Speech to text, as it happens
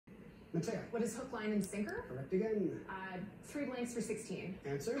Mattea. What is hook, line, and sinker? Correct again. 3 blanks for 16.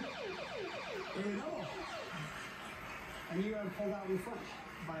 Answer. And and you have pulled out in front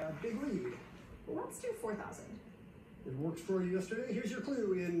by a big lead. Well, let's do 4,000. It worked for you yesterday. Here's your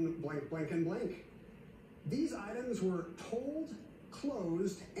clue in blank, blank, and blank. These items were told,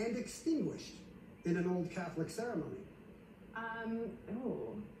 closed, and extinguished in an old Catholic ceremony.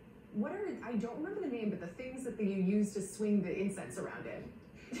 What are, I don't remember the name, but the things that you use to swing the incense around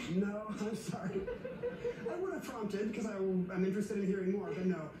in. No, I'm sorry. I would have prompted, because I'm interested in hearing more, but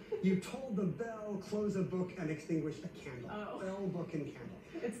no. You told the bell, close a book, and extinguish a candle. Oh. Bell, book, and candle.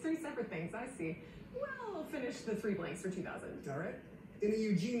 It's 3 separate things, I see. Well, I'll finish the 3 blanks for 2,000. All right. In a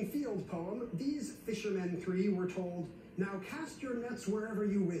Eugene Field poem, these fishermen 3 were told, "Now cast your nets wherever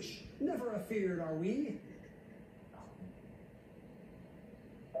you wish. Never afeard are we."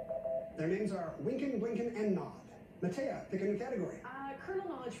 Their names are Winkin, Blinkin, and Nod. Mattea, pick a new category. Colonel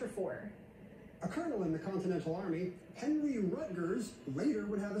knowledge for 4. A colonel in the Continental Army, Henry Rutgers, later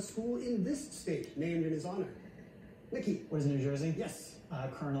would have a school in this state named in his honor. Nikki. What is New Jersey? Yes.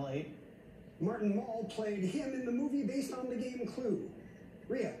 Colonel 8. Martin Mull played him in the movie based on the game Clue.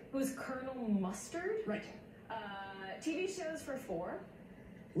 Rhea. Who's Colonel Mustard? Right. TV shows for 4.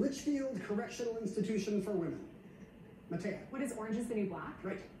 Litchfield Correctional Institution for Women. Mattea. What is Orange is the New Black?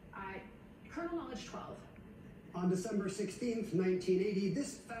 Right. Colonel knowledge 12. On December 16th, 1980,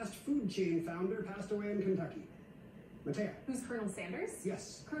 this fast food chain founder passed away in Kentucky. Mattea. Who's Colonel Sanders?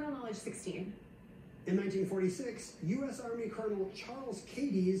 Yes. Colonel knowledge 16. In 1946, U.S. Army Colonel Charles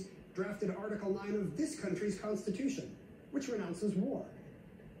Cadiz drafted Article 9 of this country's constitution, which renounces war.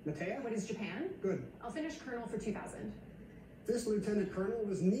 Mattea. What is Japan? Good. I'll finish Colonel for 2,000. This lieutenant colonel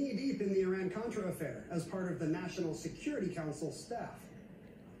was knee-deep in the Iran-Contra affair as part of the National Security Council staff.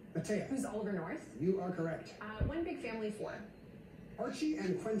 Mattea. Who's Oliver North? You are correct. One big family 4. Archie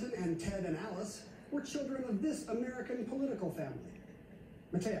and Quentin and Ted and Alice were children of this American political family.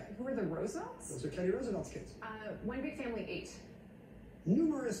 Mattea. Who are the Roosevelts? Those are Teddy Roosevelt's kids. One big family 8.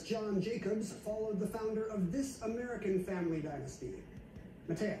 Numerous John Jacobs followed the founder of this American family dynasty.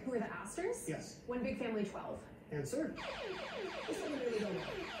 Mattea. Who are the Astors? Yes. One big family 12. Answer. This one really don't know.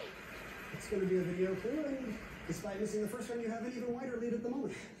 It's going to be a video clue, and despite missing the first one, you have an even wider lead at the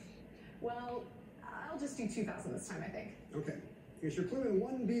moment. Well, I'll just do 2,000 this time, I think. Okay. Here's your clue in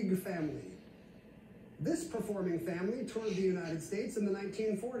one big family. This performing family toured the United States in the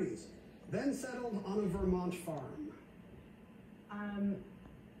 1940s, then settled on a Vermont farm.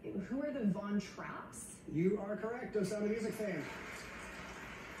 Who are the Von Trapps? You are correct, of Sound of Music fame.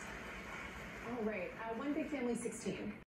 All right. One big family 16.